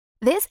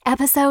This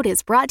episode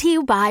is brought to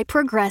you by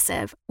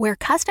Progressive, where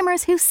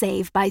customers who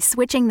save by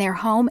switching their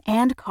home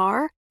and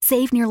car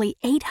save nearly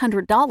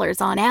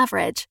 $800 on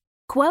average.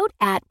 Quote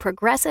at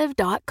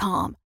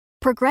progressive.com.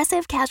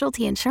 Progressive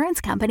Casualty Insurance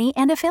Company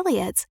and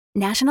Affiliates.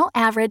 National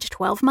average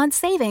 12-month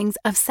savings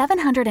of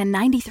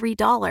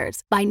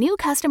 $793 by new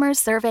customers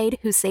surveyed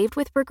who saved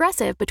with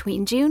Progressive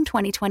between June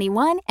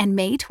 2021 and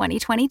May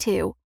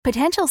 2022.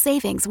 Potential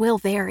savings will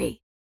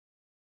vary.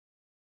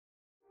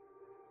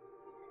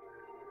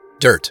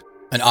 Dirt,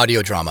 an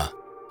audio drama,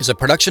 is a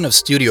production of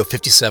Studio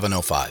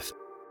 5705.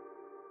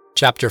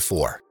 Chapter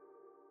 4.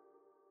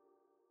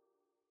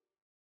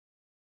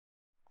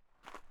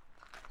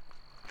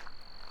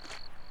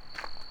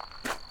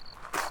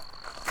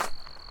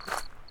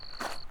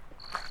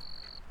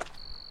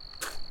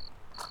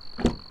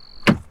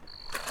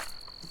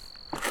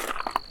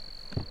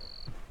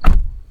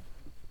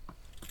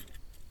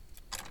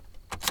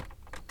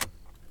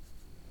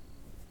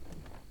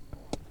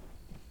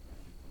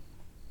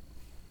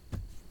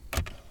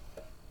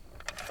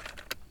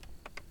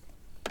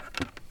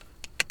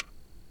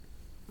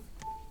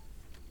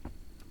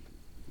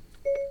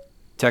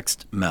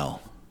 Text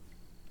Mel.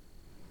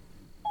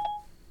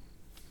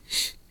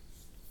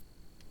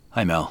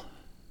 Hi, Mel.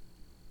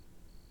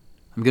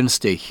 I'm gonna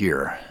stay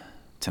here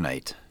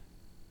tonight.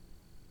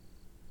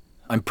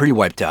 I'm pretty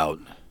wiped out,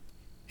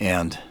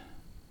 and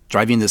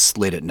driving this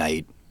late at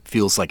night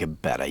feels like a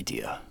bad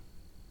idea.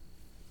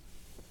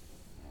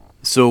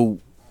 So,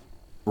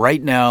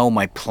 right now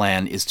my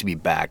plan is to be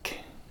back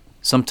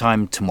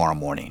sometime tomorrow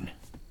morning.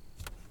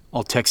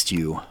 I'll text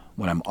you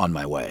when I'm on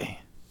my way.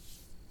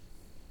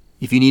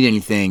 If you need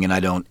anything and I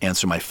don't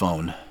answer my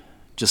phone,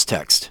 just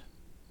text.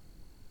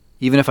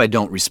 Even if I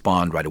don't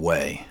respond right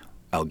away,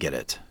 I'll get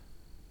it.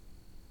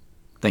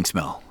 Thanks,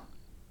 Mel.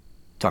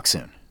 Talk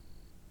soon.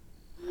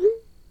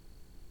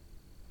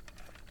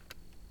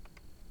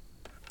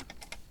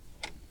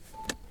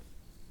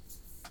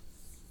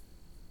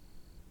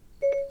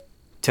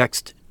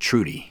 Text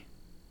Trudy.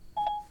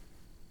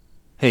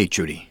 Hey,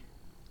 Trudy.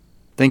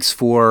 Thanks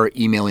for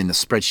emailing the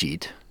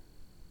spreadsheet.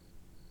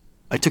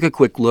 I took a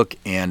quick look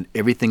and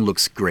everything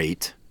looks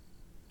great,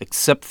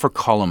 except for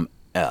column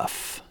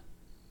F.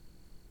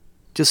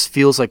 Just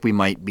feels like we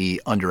might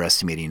be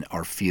underestimating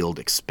our field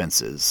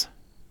expenses,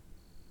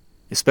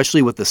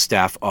 especially with the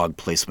staff aug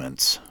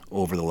placements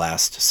over the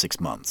last 6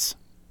 months.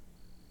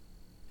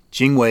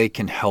 Jingwei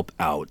can help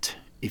out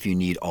if you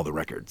need all the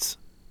records.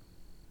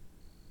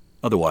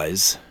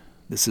 Otherwise,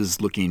 this is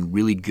looking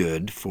really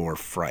good for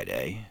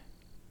Friday.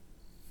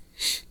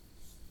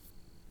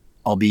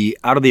 I'll be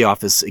out of the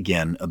office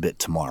again a bit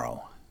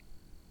tomorrow,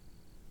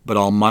 but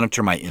I'll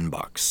monitor my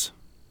inbox.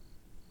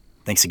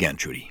 Thanks again,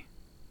 Trudy.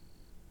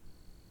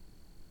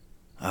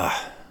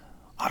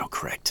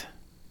 Autocorrect.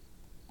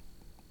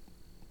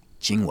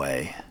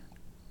 Jingwei,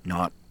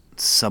 not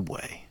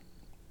Subway.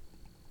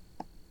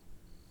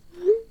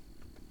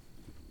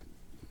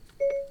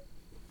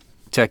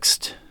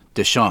 Text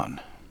Deshawn.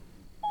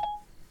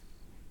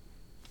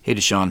 Hey,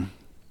 Deshawn.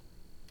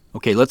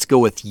 Okay, let's go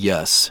with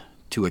yes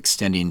to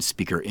extending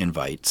speaker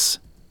invites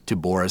to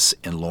Boris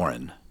and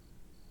Lauren.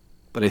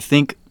 But I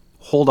think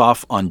hold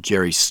off on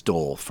Jerry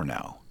Stoll for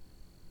now.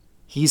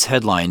 He's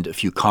headlined a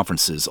few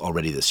conferences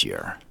already this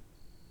year.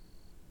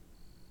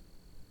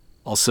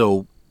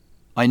 Also,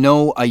 I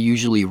know I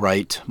usually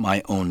write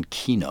my own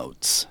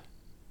keynotes,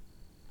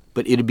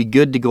 but it'd be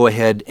good to go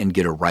ahead and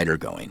get a writer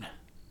going.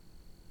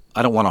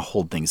 I don't want to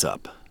hold things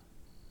up.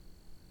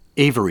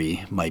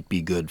 Avery might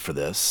be good for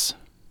this.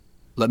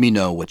 Let me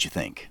know what you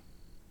think.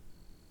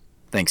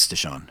 Thanks,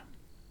 Deshawn.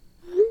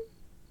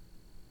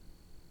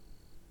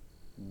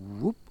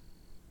 Whoop.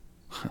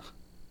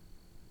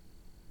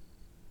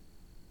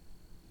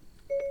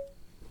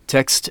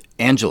 Text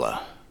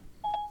Angela.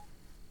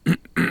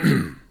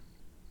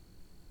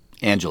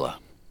 Angela.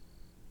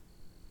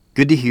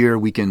 Good to hear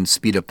we can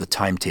speed up the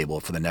timetable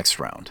for the next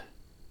round.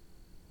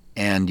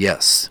 And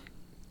yes,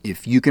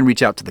 if you can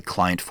reach out to the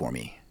client for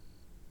me,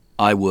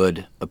 I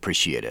would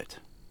appreciate it.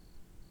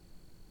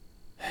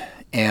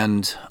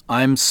 And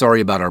I'm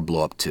sorry about our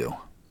blow-up too.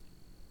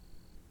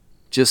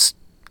 Just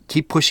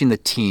keep pushing the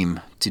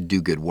team to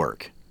do good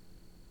work.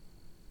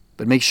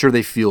 But make sure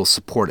they feel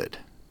supported,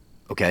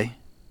 okay?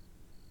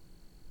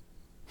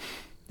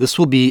 This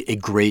will be a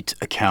great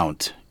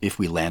account if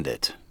we land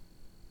it.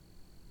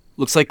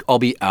 Looks like I'll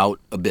be out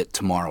a bit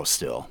tomorrow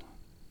still,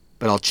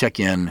 but I'll check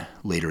in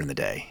later in the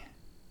day.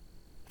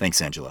 Thanks,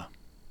 Angela.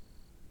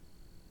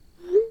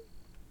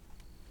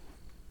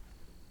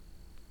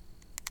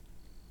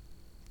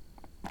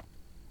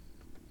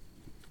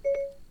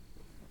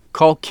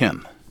 Call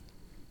Kim.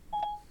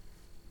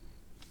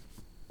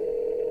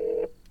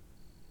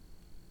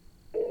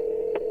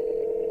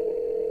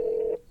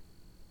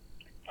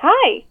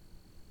 Hi.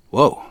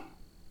 Whoa.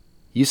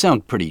 You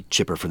sound pretty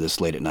chipper for this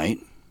late at night.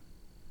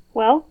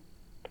 Well,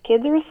 the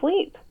kids are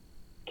asleep.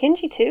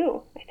 Kenji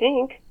too, I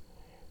think.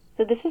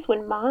 So this is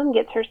when Mom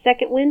gets her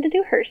second wind to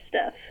do her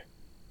stuff.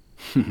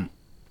 Are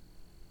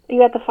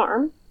you at the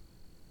farm?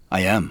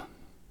 I am.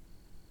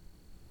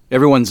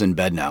 Everyone's in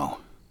bed now.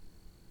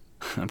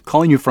 I'm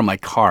calling you from my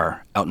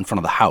car out in front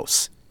of the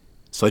house,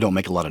 so I don't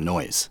make a lot of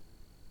noise.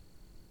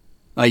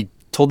 I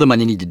told them I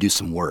needed to do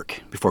some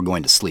work before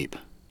going to sleep.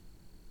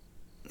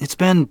 It's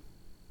been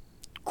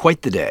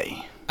quite the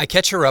day. I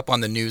catch her up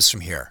on the news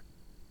from here.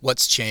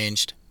 What's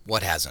changed,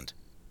 what hasn't.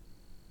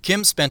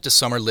 Kim spent a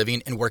summer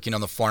living and working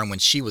on the farm when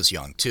she was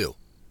young, too.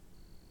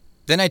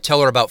 Then I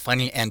tell her about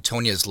finding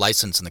Antonia's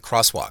license in the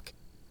crosswalk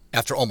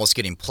after almost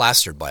getting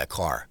plastered by a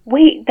car.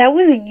 Wait, that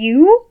was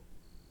you?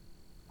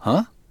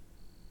 Huh?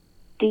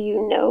 Do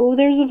you know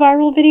there's a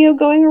viral video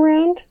going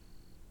around?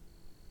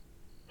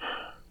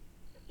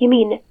 You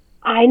mean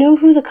I know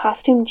who the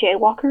costume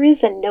jaywalker is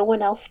and no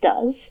one else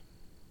does?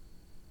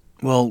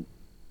 Well,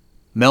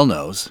 Mel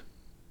knows.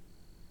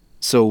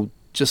 So,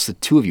 just the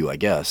two of you, I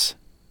guess.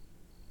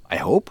 I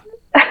hope?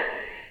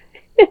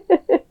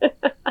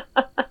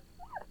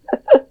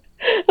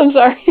 I'm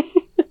sorry.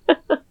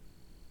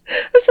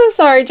 I'm so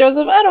sorry,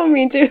 Joseph. I don't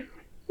mean to.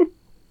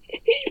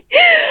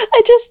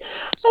 I just,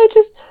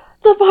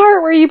 the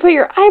part where you put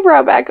your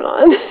eyebrow back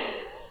on.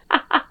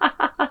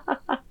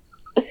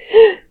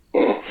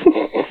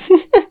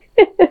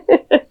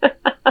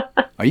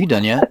 Are you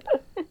done yet?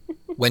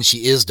 When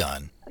she is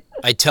done,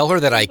 I tell her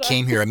that I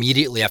came here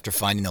immediately after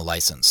finding the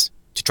license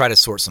to try to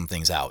sort some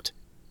things out.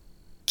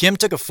 Kim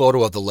took a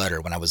photo of the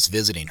letter when I was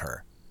visiting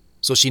her,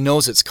 so she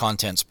knows its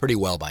contents pretty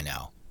well by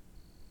now.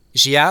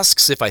 She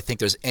asks if I think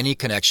there's any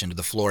connection to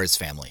the Flores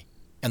family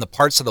and the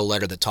parts of the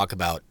letter that talk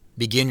about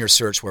begin your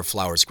search where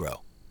flowers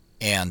grow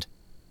and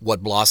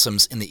what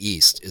blossoms in the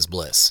east is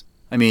bliss.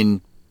 I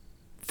mean,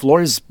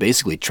 Flores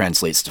basically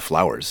translates to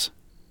flowers.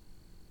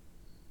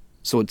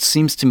 So it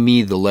seems to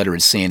me the letter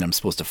is saying I'm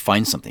supposed to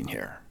find something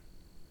here.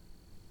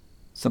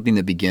 Something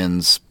that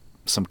begins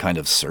some kind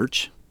of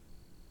search.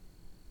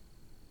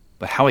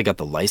 But how I got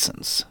the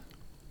license,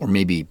 or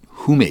maybe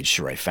who made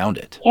sure I found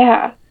it.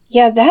 Yeah,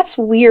 that's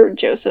weird,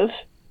 Joseph.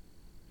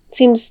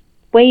 Seems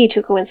way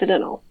too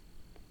coincidental.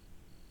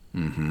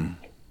 Mm-hmm.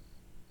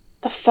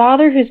 The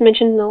father who's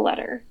mentioned in the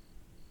letter.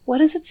 What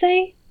does it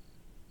say?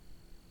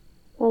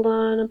 Hold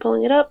on, I'm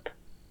pulling it up.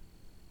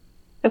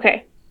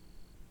 Okay.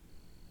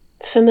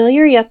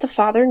 Familiar yet the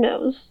father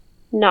knows,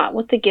 not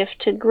what the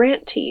gift to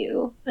grant to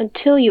you,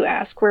 until you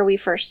ask where we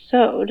first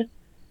sowed.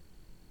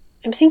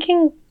 I'm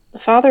thinking the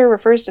father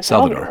refers to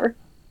Salvador.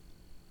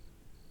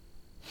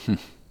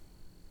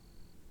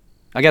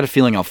 I got a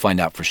feeling I'll find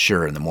out for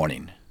sure in the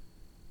morning.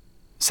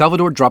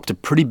 Salvador dropped a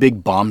pretty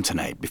big bomb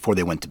tonight before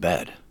they went to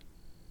bed.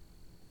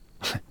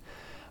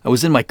 I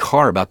was in my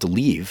car about to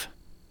leave,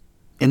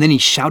 and then he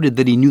shouted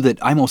that he knew that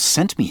Imo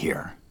sent me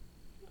here.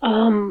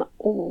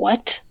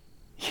 What?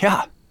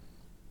 Yeah.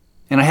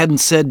 And I hadn't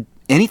said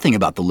anything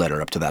about the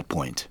letter up to that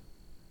point.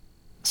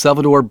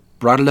 Salvador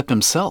brought it up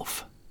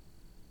himself.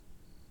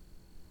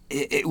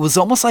 It was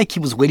almost like he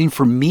was waiting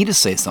for me to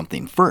say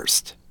something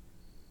first.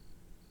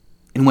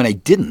 And when I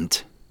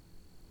didn't,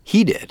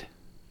 he did.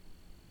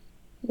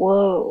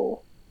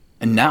 Whoa.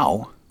 And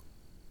now,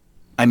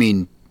 I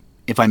mean,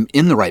 if I'm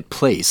in the right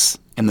place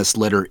and this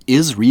letter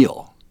is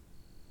real,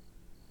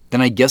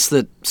 then I guess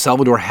that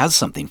Salvador has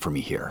something for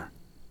me here.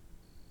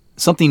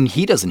 Something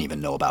he doesn't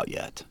even know about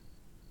yet.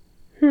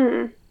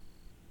 Who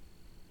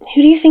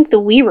do you think the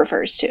we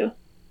refers to?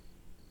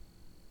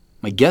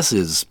 My guess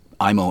is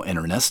Imo and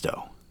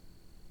Ernesto.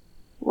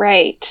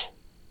 Right.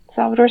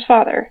 Salvador's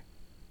father.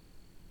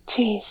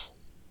 Jeez.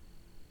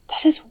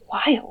 That is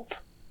wild.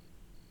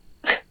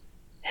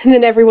 And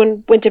then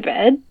everyone went to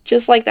bed,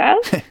 just like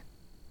that?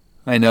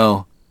 I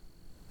know.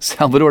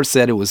 Salvador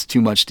said it was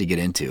too much to get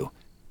into,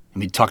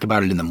 and we'd talk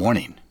about it in the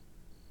morning.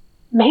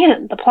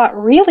 Man, the plot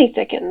really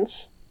thickens.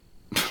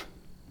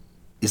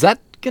 Is that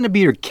going to be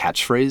your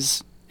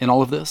catchphrase in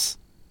all of this?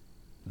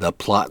 The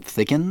plot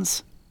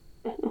thickens?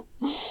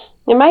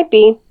 It might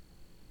be.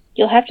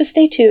 You'll have to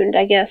stay tuned,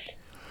 I guess.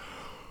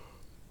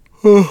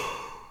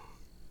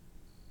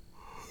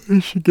 I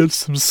should get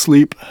some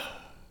sleep.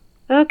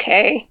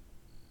 Okay.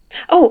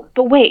 Oh,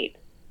 but wait.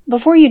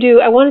 Before you do,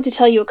 I wanted to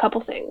tell you a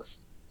couple things.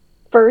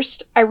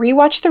 First, I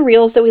rewatched the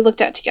reels that we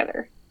looked at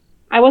together.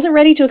 I wasn't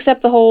ready to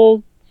accept the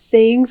whole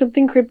saying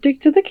something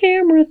cryptic to the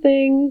camera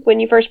thing when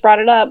you first brought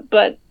it up,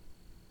 but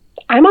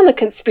I'm on the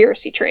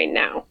conspiracy train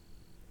now.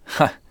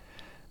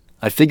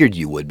 I figured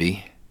you would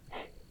be.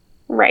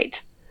 Right.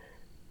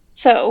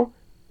 So,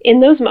 in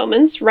those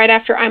moments, right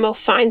after Imo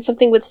finds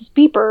something with his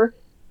beeper,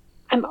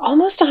 I'm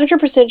almost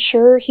 100%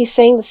 sure he's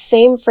saying the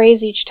same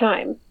phrase each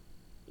time,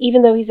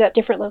 even though he's at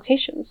different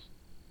locations.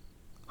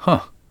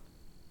 Huh.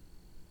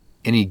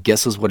 Any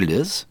guesses what it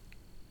is?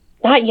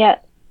 Not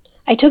yet.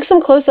 I took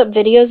some close-up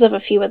videos of a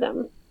few of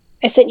them.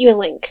 I sent you a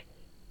link.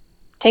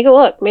 Take a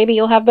look. Maybe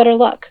you'll have better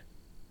luck.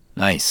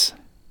 Nice.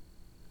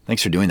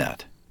 Thanks for doing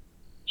that.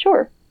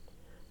 Sure.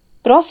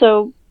 But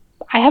also,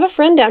 I have a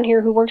friend down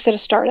here who works at a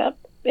startup.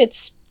 It's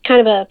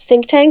kind of a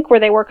think tank where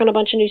they work on a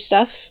bunch of new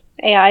stuff,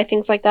 AI,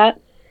 things like that.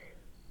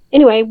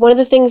 Anyway, one of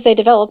the things they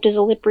developed is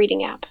a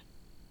lip-reading app.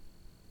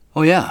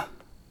 Oh yeah,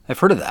 I've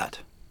heard of that.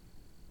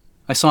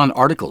 I saw an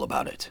article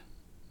about it.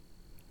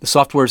 The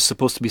software is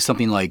supposed to be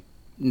something like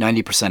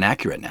 90%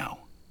 accurate now.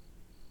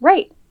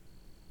 Right.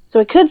 So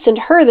I could send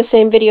her the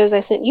same videos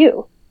I sent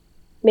you.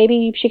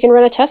 Maybe she can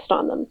run a test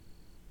on them.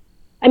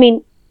 I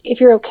mean, if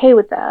you're okay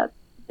with that.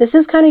 This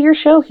is kind of your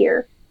show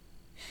here.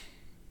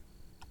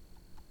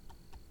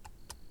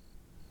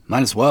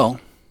 Might as well.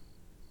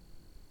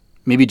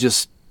 Maybe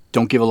just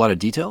don't give a lot of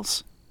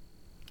details?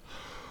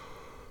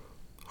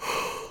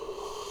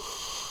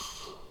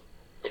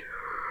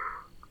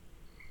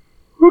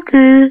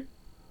 Okay.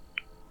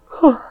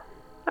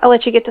 I'll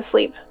let you get to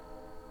sleep.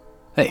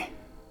 Hey,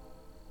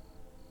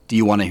 do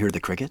you want to hear the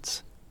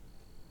crickets?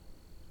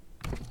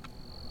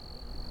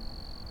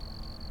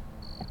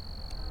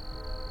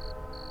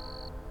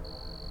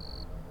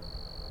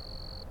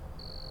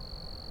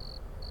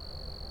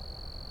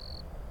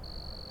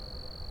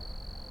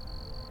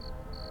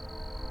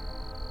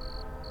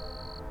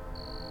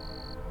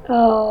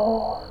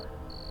 Oh,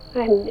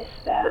 I miss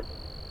that.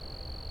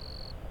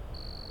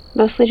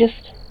 Mostly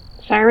just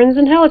sirens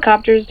and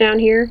helicopters down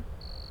here.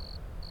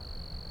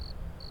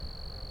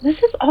 This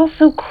is all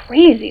so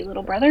crazy,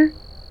 little brother.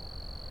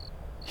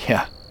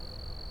 Yeah.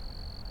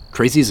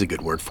 Crazy is a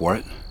good word for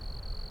it.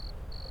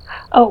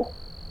 Oh,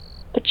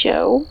 but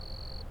Joe,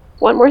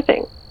 one more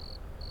thing.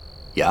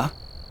 Yeah?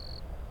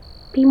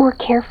 Be more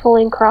careful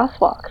in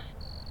crosswalks.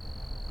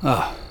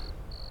 Oh,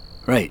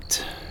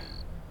 right.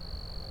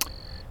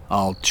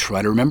 I'll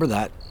try to remember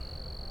that.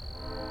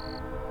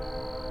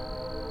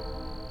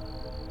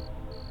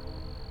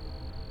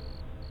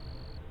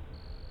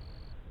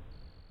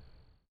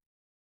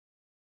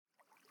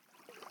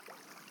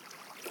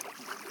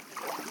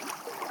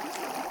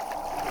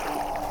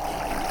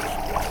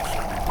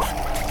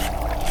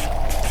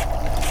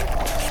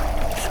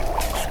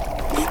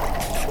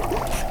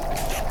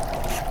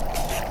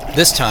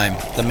 This time,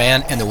 the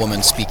man and the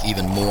woman speak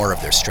even more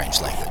of their strange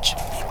language.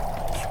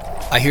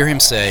 I hear him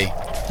say,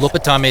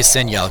 Lopetame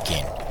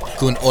senyalkin,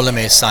 kun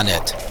oleme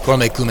sanet,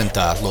 korme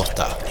kumenta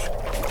lorta.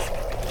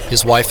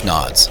 His wife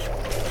nods.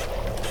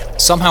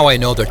 Somehow I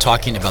know they're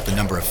talking about the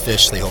number of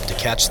fish they hope to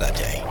catch that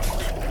day.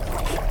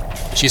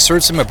 She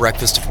serves him a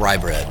breakfast of rye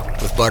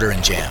bread with butter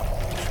and jam.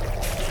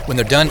 When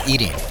they're done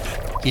eating,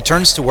 he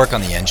turns to work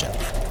on the engine.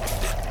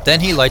 Then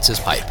he lights his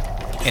pipe,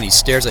 and he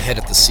stares ahead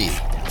at the sea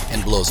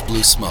and blows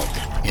blue smoke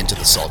into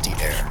the salty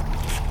air.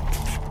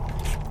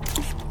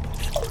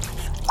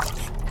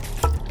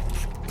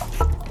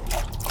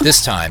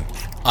 This time,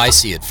 I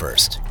see it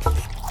first.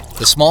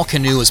 The small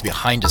canoe is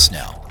behind us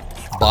now,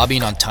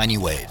 bobbing on tiny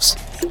waves.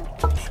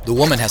 The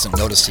woman hasn't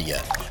noticed it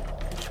yet.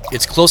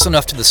 It's close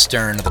enough to the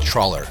stern of the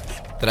trawler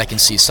that I can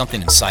see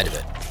something inside of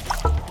it,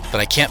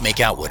 but I can't make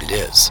out what it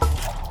is.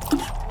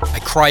 I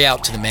cry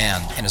out to the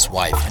man and his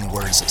wife in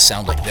words that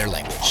sound like their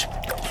language,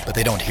 but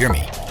they don't hear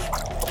me.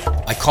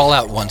 I call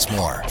out once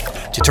more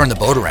to turn the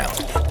boat around,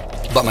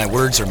 but my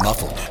words are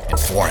muffled and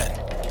foreign.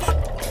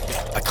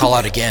 I call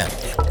out again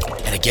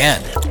and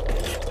again,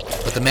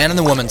 but the man and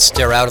the woman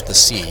stare out at the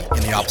sea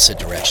in the opposite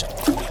direction.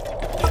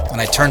 When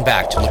I turn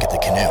back to look at the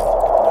canoe,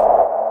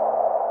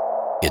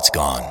 it's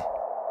gone.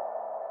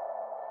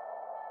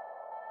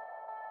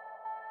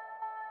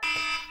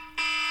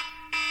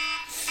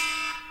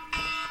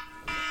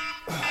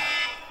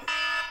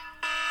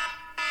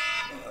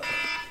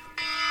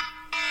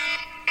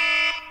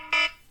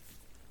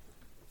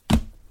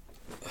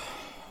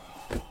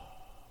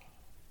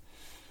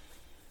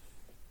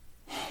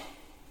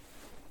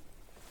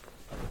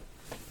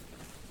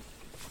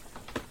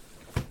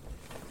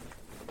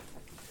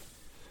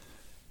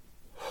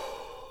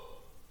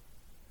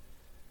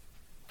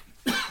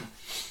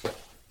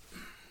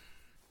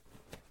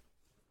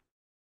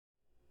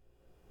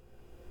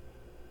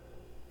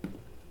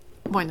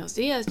 Buenos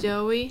dias,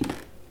 Joey.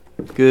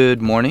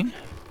 Good morning.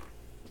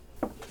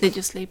 Did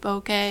you sleep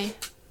okay?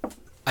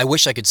 I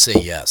wish I could say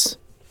yes.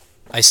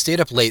 I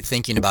stayed up late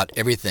thinking about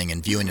everything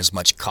and viewing as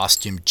much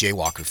costumed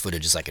jaywalker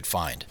footage as I could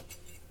find.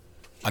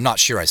 I'm not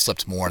sure I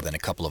slept more than a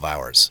couple of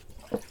hours.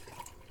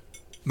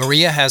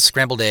 Maria has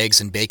scrambled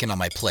eggs and bacon on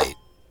my plate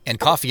and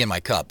coffee in my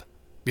cup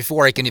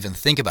before I can even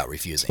think about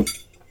refusing.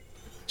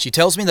 She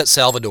tells me that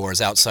Salvador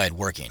is outside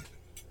working,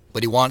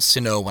 but he wants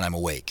to know when I'm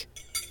awake.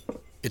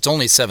 It's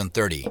only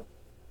 7:30,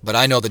 but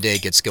I know the day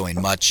gets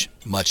going much,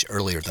 much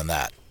earlier than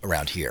that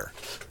around here.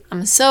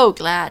 I'm so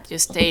glad you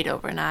stayed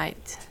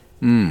overnight.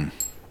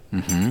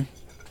 Mm-hmm.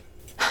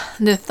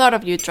 The thought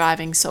of you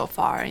driving so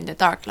far in the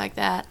dark like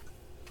that,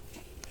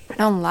 I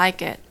don't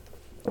like it.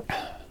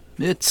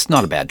 It's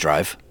not a bad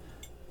drive.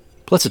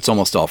 Plus, it's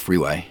almost all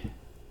freeway.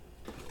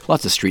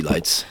 Lots of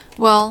streetlights.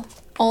 Well,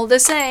 all the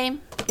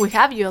same, we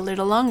have you a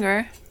little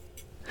longer.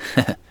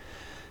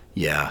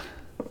 Yeah.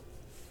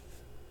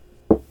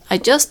 I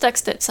just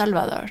texted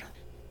Salvador.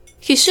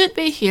 He should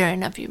be here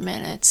in a few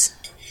minutes.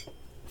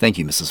 Thank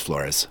you, Mrs.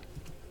 Flores.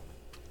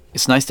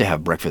 It's nice to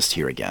have breakfast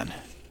here again.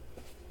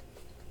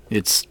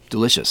 It's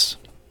delicious,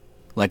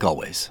 like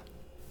always.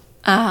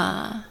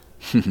 Ah.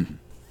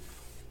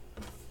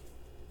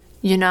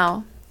 You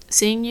know,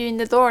 seeing you in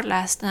the door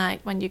last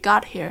night when you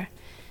got here,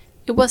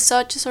 it was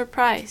such a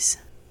surprise.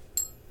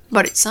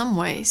 But in some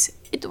ways,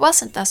 it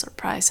wasn't a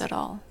surprise at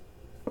all.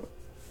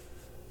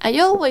 I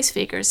always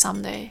figured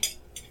someday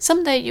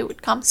you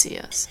would come see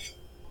us.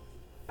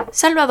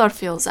 Salvador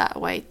feels that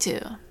way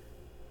too.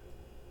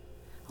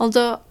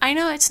 Although I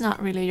know it's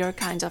not really your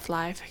kind of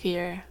life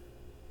here.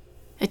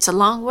 It's a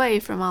long way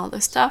from all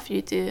the stuff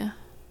you do.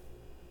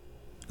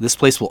 This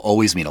place will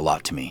always mean a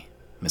lot to me,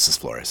 Mrs.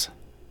 Flores.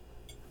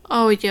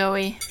 Oh,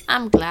 Joey,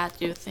 I'm glad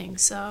you think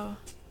so.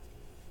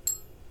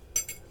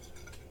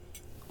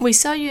 We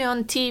saw you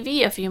on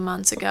TV a few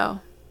months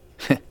ago.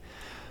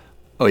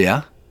 Oh,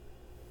 yeah?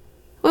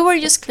 We were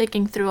just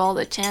clicking through all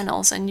the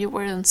channels and you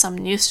were on some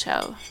news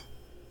show.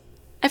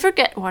 I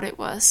forget what it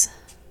was.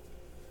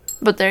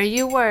 But there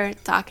you were,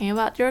 talking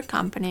about your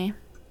company.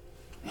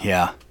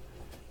 Yeah.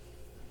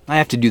 I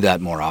have to do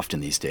that more often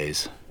these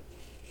days.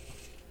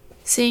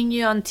 Seeing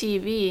you on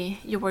TV,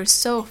 you were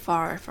so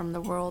far from the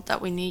world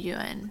that we knew you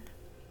in.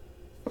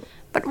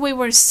 But we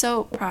were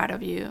so proud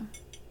of you.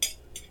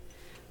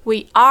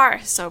 We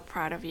are so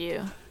proud of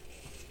you.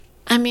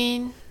 I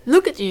mean,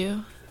 look at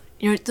you.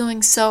 You're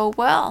doing so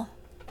well.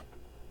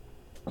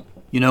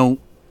 You know,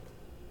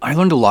 I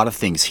learned a lot of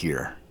things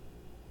here.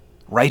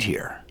 Right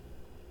here.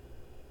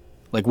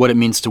 Like what it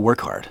means to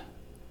work hard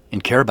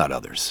and care about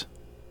others.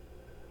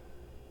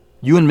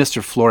 You and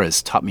Mr.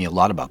 Flores taught me a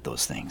lot about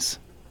those things.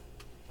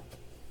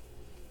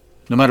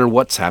 No matter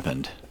what's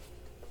happened,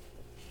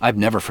 I've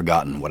never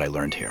forgotten what I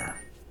learned here.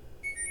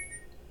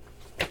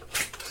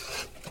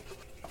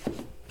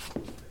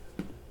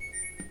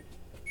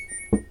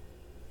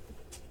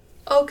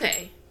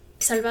 Okay,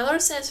 Salvador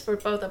says for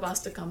both of us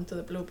to come to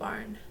the Blue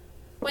Barn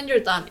when you're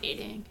done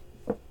eating.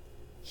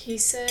 He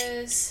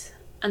says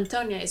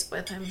Antonia is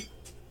with him.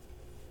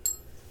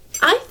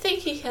 I think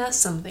he has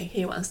something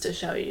he wants to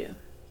show you.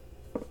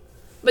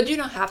 But you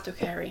don't have to,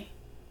 Harry.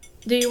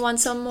 Do you want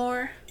some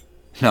more?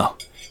 No,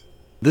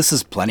 this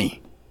is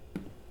plenty.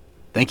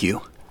 Thank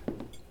you.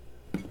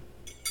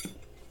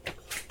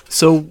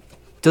 So,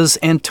 does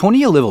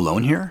Antonia live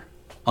alone here?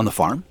 On the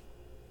farm?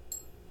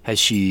 Has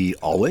she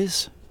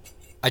always?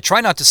 I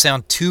try not to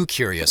sound too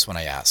curious when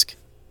I ask.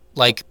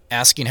 Like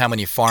asking how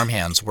many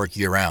farmhands work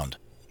year-round,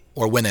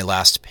 or when they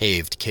last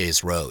paved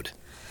Kay's Road.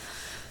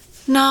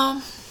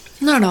 No,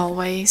 not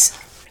always.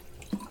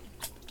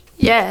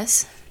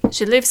 Yes,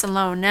 she lives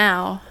alone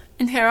now,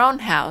 in her own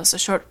house a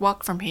short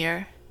walk from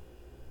here.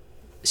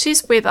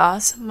 She's with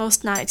us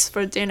most nights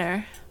for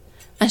dinner,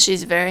 and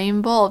she's very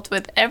involved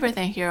with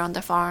everything here on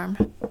the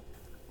farm.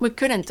 We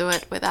couldn't do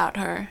it without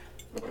her.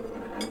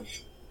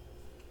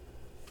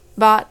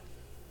 But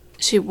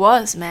she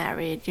was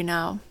married, you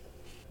know,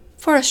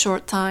 for a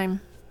short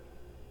time.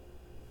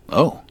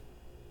 Oh,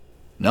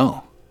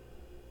 no.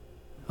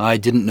 I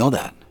didn't know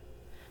that.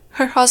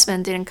 Her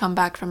husband didn't come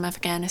back from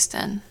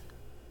Afghanistan.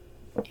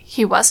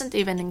 He wasn't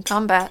even in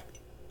combat.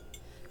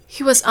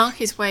 He was on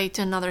his way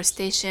to another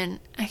station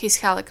and his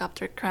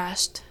helicopter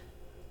crashed.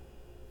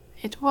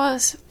 It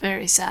was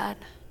very sad.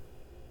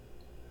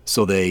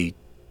 So they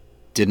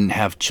didn't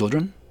have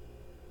children?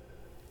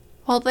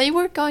 Well, they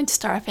were going to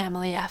start a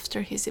family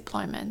after his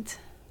deployment.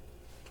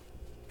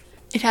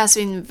 It has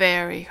been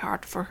very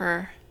hard for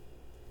her.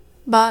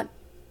 But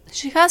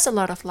she has a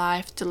lot of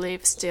life to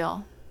live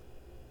still.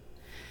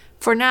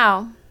 For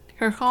now,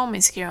 her home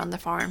is here on the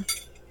farm.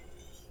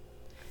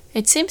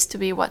 It seems to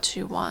be what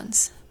she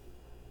wants.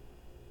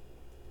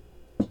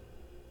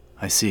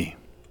 I see.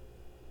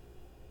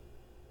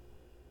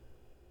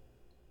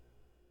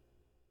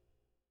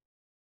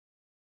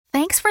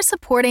 Thanks for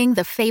supporting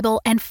the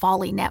Fable and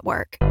Folly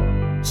Network.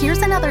 Here's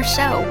another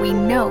show we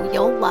know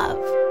you'll love.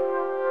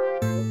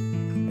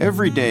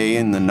 Every day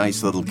in the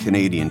nice little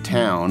Canadian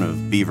town of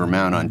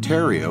Beavermount,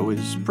 Ontario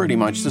is pretty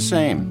much the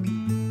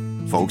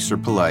same. Folks are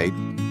polite,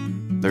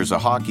 there's a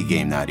hockey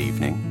game that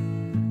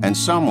evening, and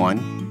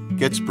someone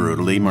gets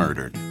brutally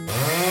murdered.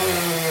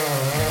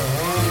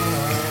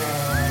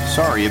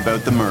 Sorry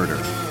About the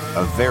Murder,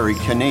 a very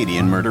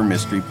Canadian murder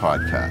mystery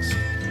podcast.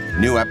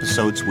 New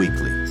episodes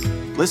weekly.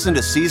 Listen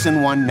to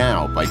Season 1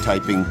 now by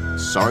typing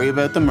Sorry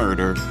About the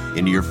Murder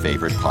into your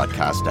favorite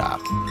podcast app.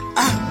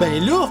 Ah,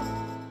 ben là!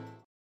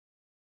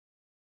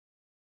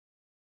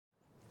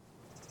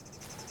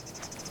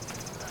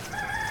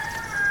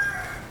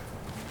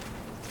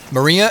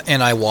 Maria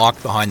and I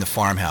walk behind the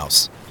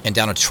farmhouse and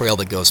down a trail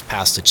that goes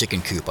past the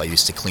chicken coop I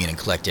used to clean and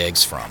collect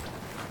eggs from.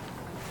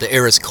 The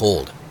air is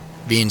cold,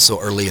 being so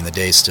early in the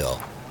day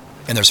still,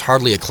 and there's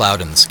hardly a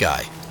cloud in the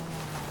sky.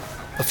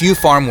 A few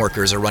farm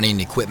workers are running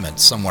equipment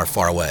somewhere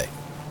far away,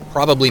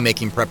 probably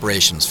making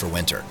preparations for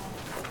winter.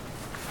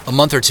 A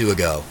month or two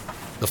ago,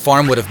 the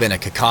farm would have been a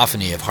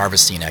cacophony of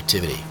harvesting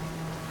activity.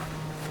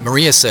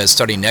 Maria says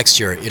starting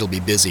next year it'll be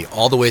busy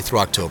all the way through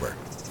October,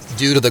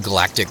 due to the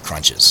galactic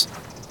crunches.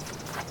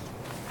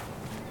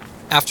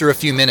 After a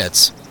few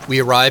minutes, we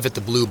arrive at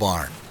the Blue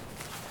Barn.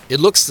 It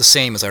looks the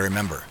same as I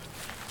remember,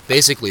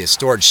 basically a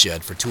storage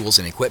shed for tools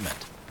and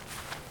equipment.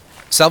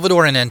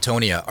 Salvador and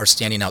Antonia are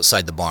standing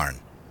outside the barn,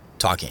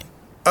 talking.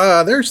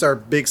 There's our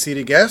big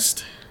city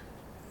guest.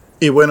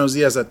 Y buenos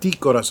días a ti,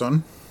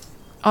 corazón.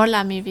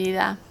 Hola, mi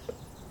vida.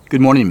 Good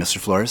morning, Mr.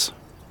 Flores.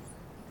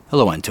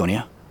 Hello,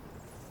 Antonia.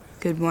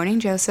 Good morning,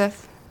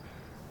 Joseph.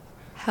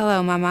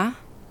 Hello, Mama.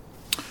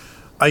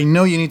 I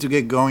know you need to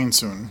get going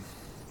soon,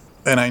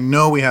 and I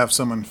know we have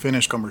some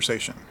unfinished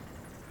conversation.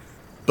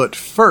 But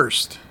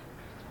first,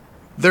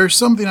 there's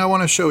something I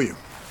want to show you.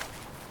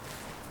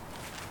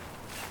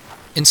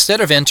 Instead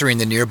of entering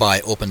the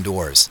nearby open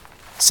doors,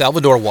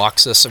 Salvador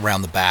walks us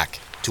around the back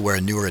to where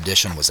a newer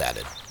addition was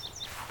added.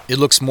 It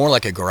looks more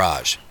like a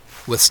garage,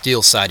 with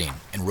steel siding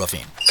and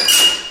roofing.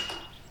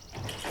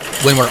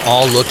 When we're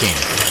all looking,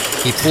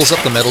 he pulls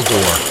up the metal door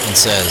and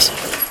says,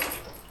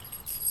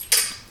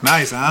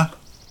 Nice, huh?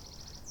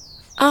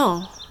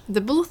 Oh,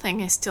 the blue thing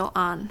is still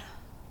on.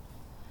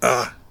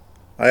 I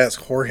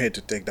asked Jorge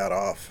to take that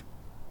off.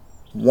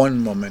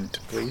 One moment,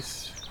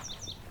 please.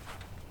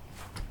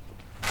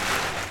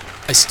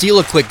 I steal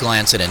a quick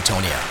glance at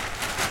Antonia.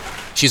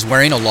 She's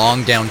wearing a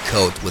long down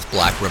coat with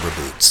black rubber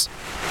boots.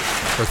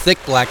 Her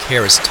thick black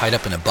hair is tied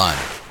up in a bun,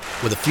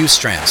 with a few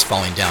strands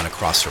falling down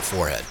across her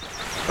forehead.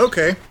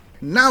 Okay,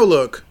 now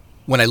look.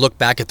 When I look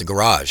back at the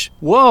garage,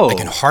 Whoa! I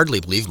can hardly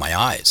believe my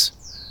eyes.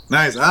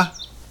 Nice, huh?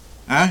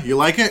 Huh? You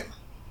like it?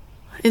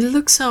 It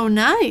looks so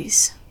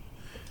nice.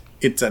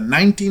 It's a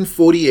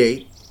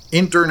 1948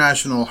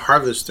 International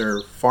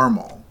Harvester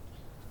Farmall,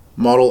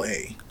 Model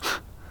A.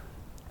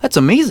 That's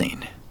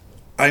amazing.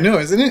 I know,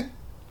 isn't it?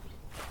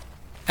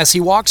 As he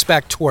walks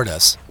back toward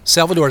us,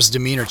 Salvador's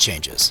demeanor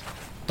changes,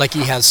 like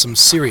he has some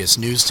serious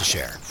news to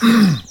share.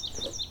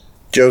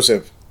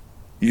 Joseph,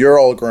 you're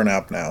all grown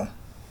up now.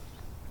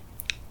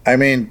 I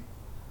mean,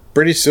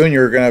 pretty soon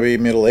you're gonna be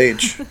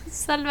middle-aged.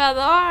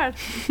 Salvador!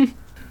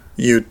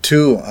 You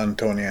too,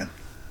 Antonia.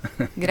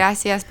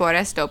 Gracias por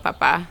esto,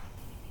 Papa.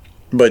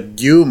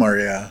 But you,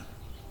 Maria,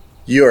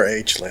 you are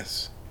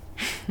ageless.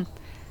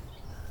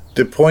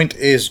 The point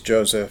is,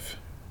 Joseph,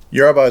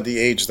 you're about the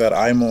age that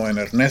Aimo and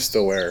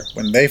Ernesto were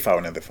when they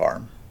founded the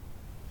farm.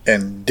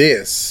 And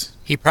this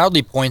He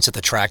proudly points at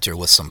the tractor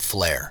with some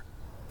flair.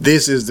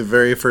 is the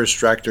very first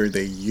tractor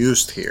they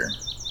used here.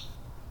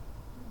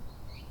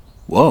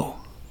 Whoa.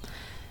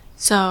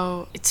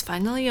 So, it's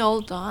finally all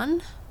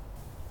done?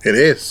 It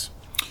is.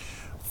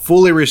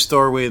 Fully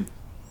restored with,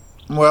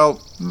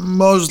 well,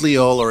 mostly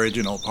all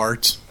original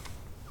parts.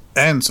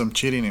 And some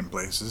cheating in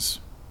places.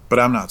 But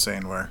I'm not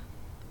saying where.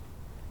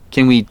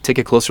 Can we take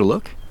a closer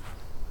look?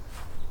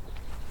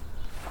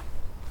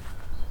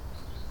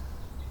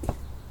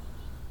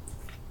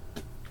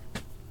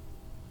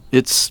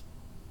 It's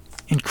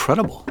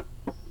incredible.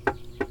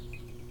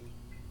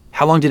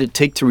 How long did it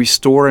take to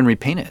restore and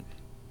repaint it?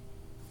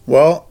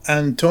 Well,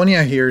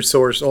 Antonia here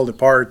sourced all the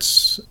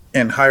parts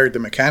and hired the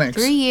mechanics.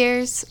 3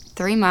 years,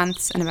 3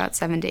 months, and about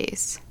 7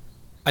 days.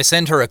 I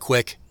send her a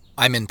quick,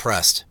 I'm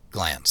impressed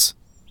glance.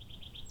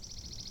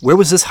 Where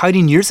was this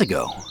hiding years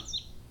ago?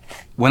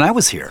 When I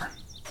was here?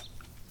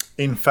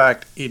 In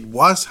fact, it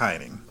was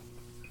hiding.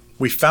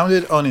 We found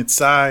it on its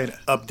side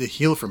up the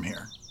hill from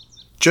here,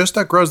 just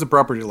across the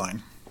property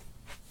line.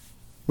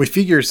 We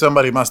figured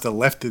somebody must have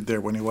left it there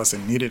when it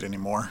wasn't needed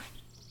anymore.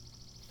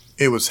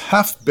 It was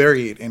half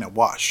buried in a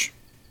wash.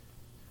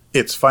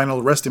 Its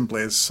final resting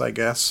place, I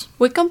guess.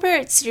 We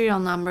compared serial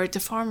number to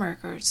farm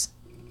records.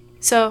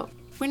 So,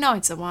 we know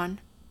it's the one.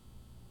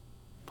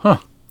 Huh.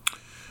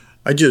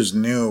 I just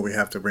knew we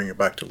have to bring it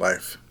back to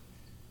life.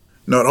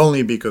 Not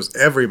only because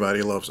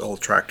everybody loves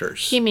old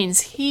tractors, He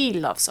means he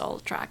loves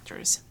old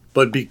tractors.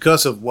 but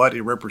because of what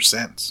it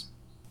represents.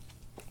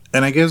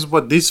 And I guess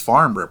what this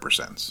farm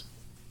represents.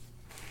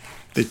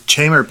 The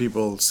chamber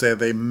people said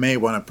they may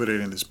want to put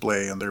it in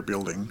display on their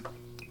building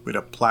with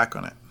a plaque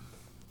on it.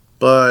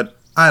 But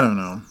I don't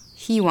know.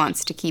 He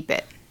wants to keep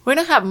it. We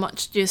don't have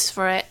much use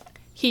for it.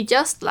 He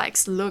just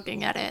likes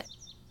looking at it.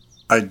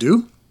 I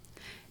do?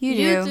 You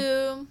do.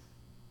 do.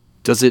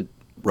 Does it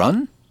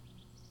run?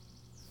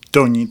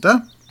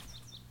 Doñita?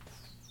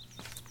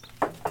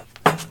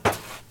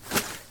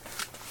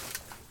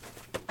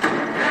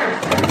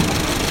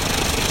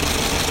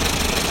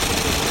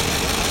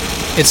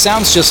 It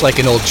sounds just like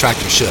an old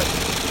tractor should,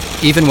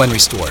 even when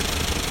restored.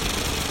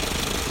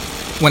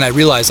 When I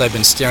realize I've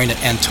been staring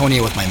at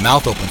Antonia with my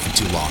mouth open for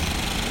too long,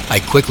 I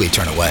quickly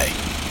turn away.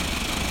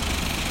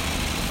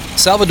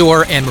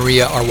 Salvador and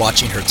Maria are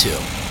watching her too.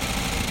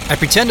 I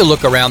pretend to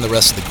look around the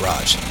rest of the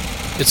garage.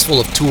 It's full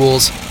of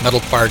tools, metal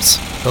parts,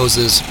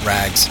 hoses,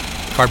 rags,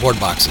 cardboard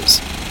boxes.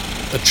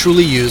 A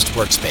truly used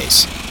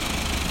workspace.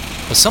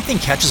 But something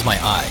catches my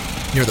eye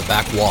near the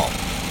back wall.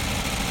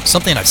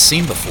 Something I've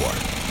seen before.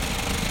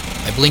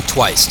 I blink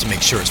twice to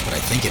make sure it's what I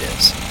think it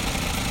is.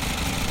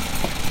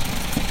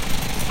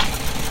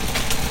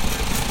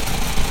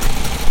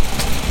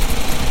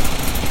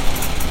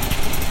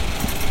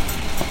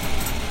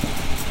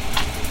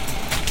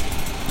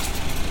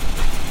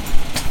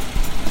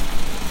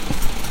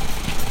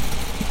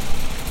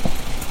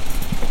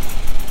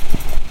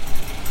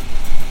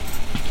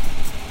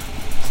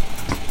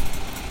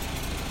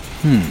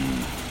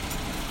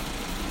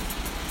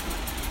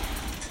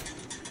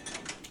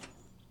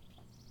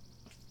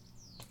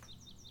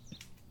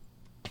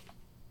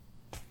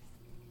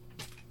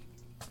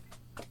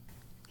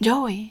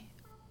 Joey,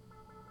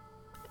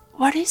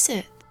 what is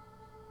it?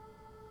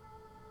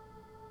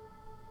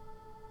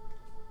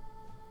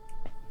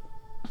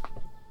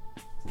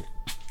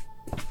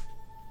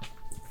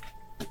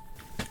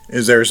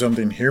 Is there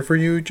something here for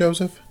you,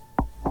 Joseph?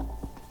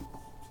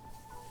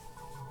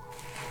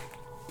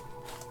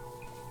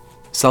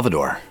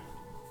 Salvador.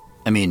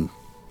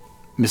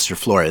 Mr.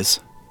 Flores.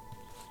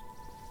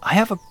 I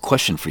have a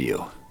question for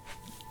you.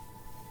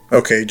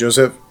 Okay,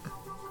 Joseph.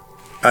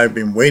 I've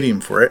been waiting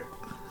for it.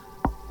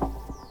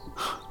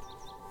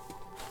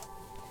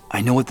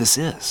 I know what this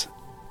is.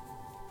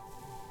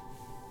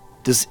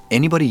 Does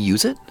anybody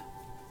use it?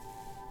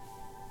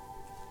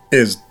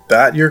 Is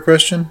that your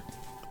question?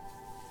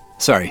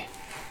 Sorry.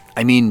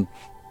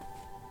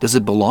 Does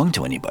it belong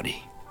to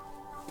anybody?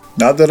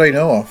 Not that I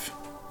know of.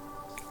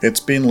 It's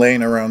been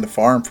laying around the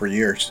farm for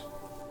years.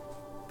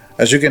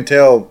 As you can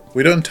tell,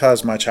 we don't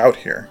toss much out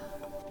here.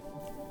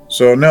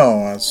 So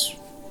no, as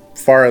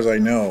far as I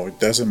know, it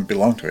doesn't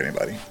belong to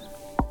anybody.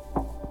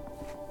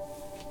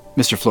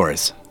 Mr.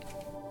 Flores.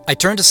 I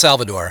turn to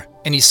Salvador,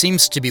 and he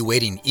seems to be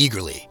waiting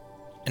eagerly.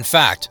 In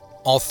fact,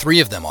 all three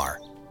of them are,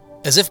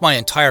 as if my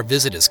entire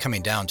visit is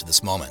coming down to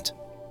this moment.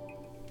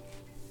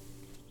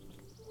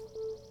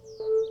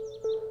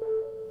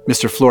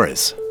 Mr.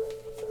 Flores.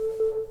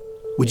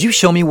 Would you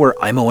show me where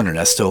Aimo and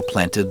Ernesto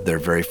planted their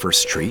very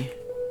first tree?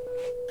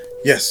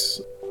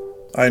 Yes,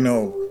 I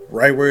know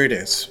right where it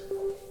is.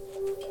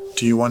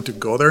 Do you want to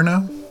go there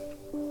now?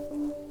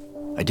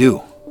 I do.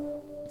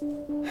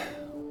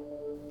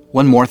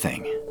 One more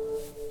thing.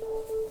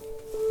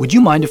 Would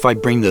you mind if I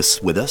bring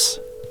this with us?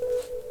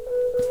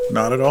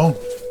 Not at all.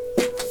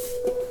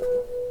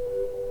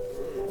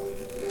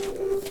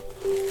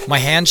 My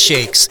hand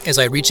shakes as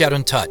I reach out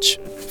and touch,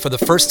 for the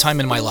first time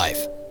in my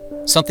life,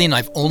 something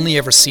I've only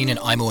ever seen in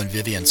Aimo and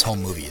Vivian's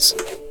home movies.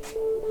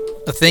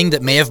 A thing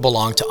that may have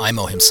belonged to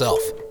Aimo himself.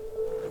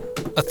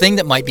 A thing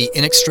that might be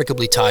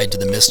inextricably tied to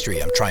the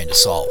mystery I'm trying to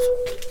solve.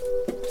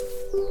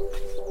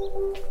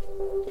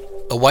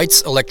 A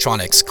White's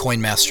Electronics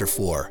Coinmaster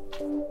 4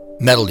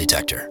 metal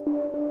detector.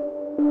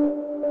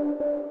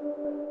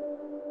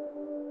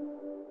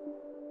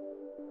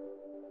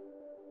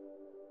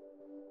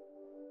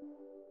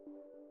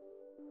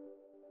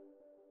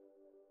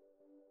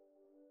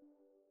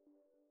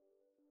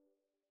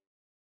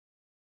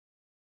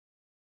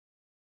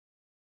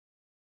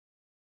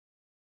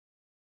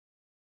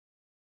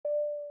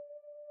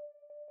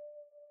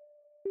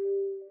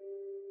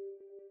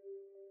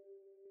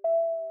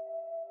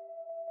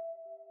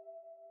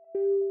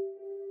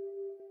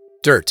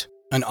 Dirt,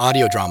 an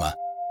audio drama,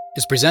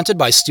 is presented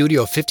by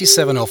Studio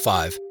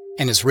 5705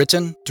 and is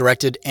written,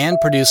 directed, and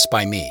produced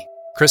by me,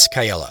 Chris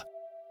Cayella.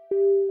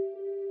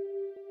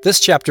 This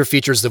chapter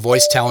features the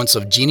voice talents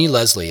of Jeannie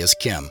Leslie as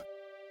Kim,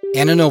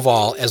 Anna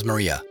Noval as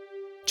Maria,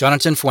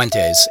 Jonathan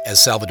Fuentes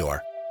as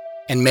Salvador,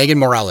 and Megan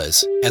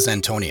Morales as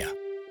Antonia.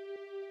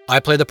 I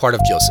play the part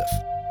of Joseph.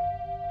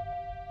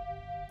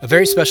 A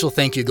very special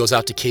thank you goes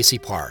out to Casey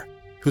Parr,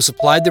 who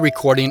supplied the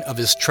recording of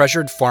his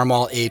treasured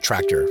Farmall A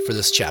tractor for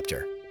this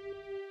chapter.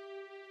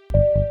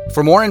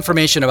 For more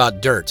information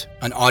about Dirt,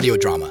 an audio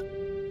drama,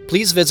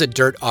 please visit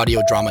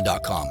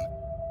dirtaudiodrama.com.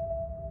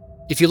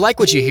 If you like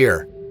what you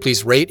hear,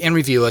 please rate and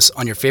review us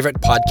on your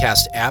favorite podcast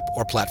app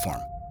or platform.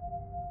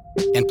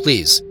 And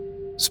please,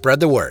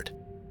 spread the word.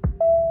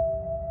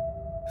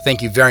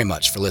 Thank you very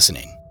much for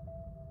listening.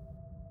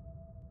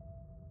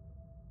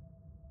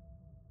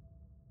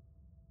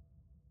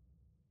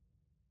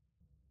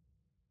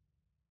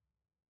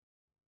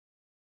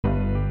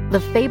 The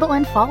Fable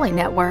and Folly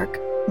Network,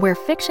 where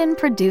fiction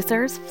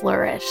producers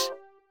flourish.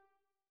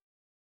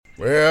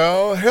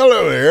 Well,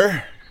 hello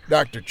there.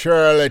 Dr.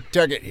 Charlie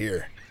Tuckett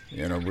here.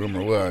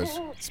 Rumor was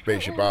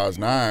Spaceship Oz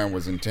 9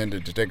 was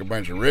intended to take a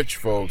bunch of rich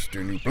folks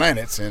to a new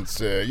planet since,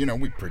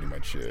 we pretty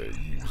much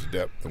used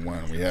up the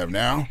one we have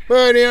now.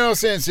 But,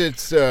 since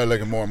it's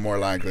looking more and more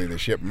likely the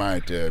ship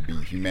might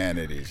be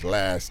humanity's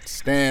last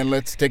stand,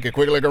 let's take a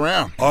quick look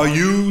around. Are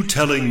you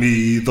telling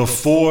me the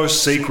 4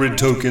 sacred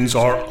tokens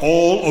are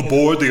all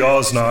aboard the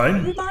Oz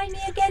 9? Remind me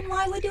again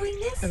why we're doing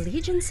this?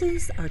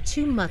 Allegiances are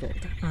too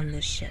muddled on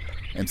this ship.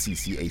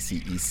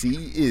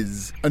 MCCACEC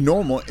is a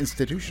normal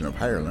institution of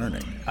higher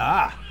learning.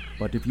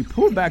 But if you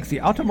pull back the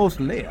outermost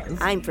layers...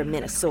 I'm from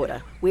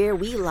Minnesota, where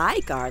we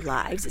like our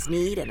lives as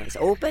neat and as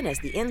open as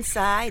the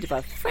inside of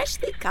a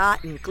freshly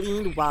caught and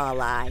cleaned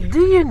walleye.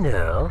 Do you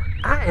know,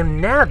 I am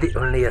now the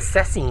only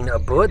assassin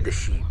aboard the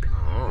ship.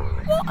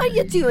 What are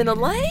you doing,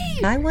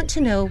 Elaine? I want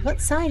to know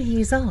what side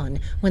he's on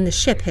when the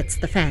ship hits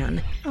the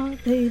fan.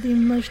 Aren't they the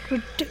most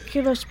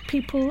ridiculous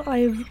people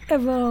I've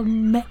ever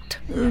met?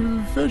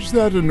 Fetch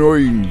that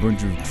annoying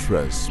bunch of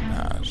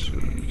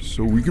trespassers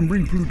so we can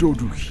bring Pluto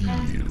to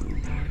heel.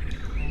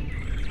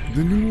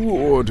 The new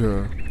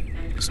order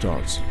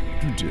starts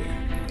today.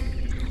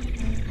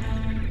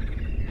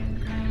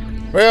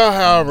 Well,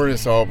 however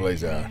this all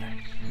plays out,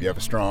 if you have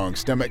a strong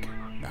stomach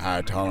and a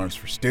high tolerance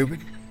for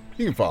stupid,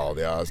 you can follow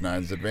the Oz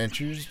 9's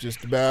adventures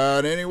just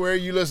about anywhere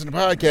you listen to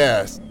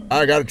podcasts.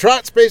 I got a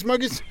trot, Space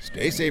Monkeys.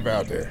 Stay safe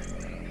out there.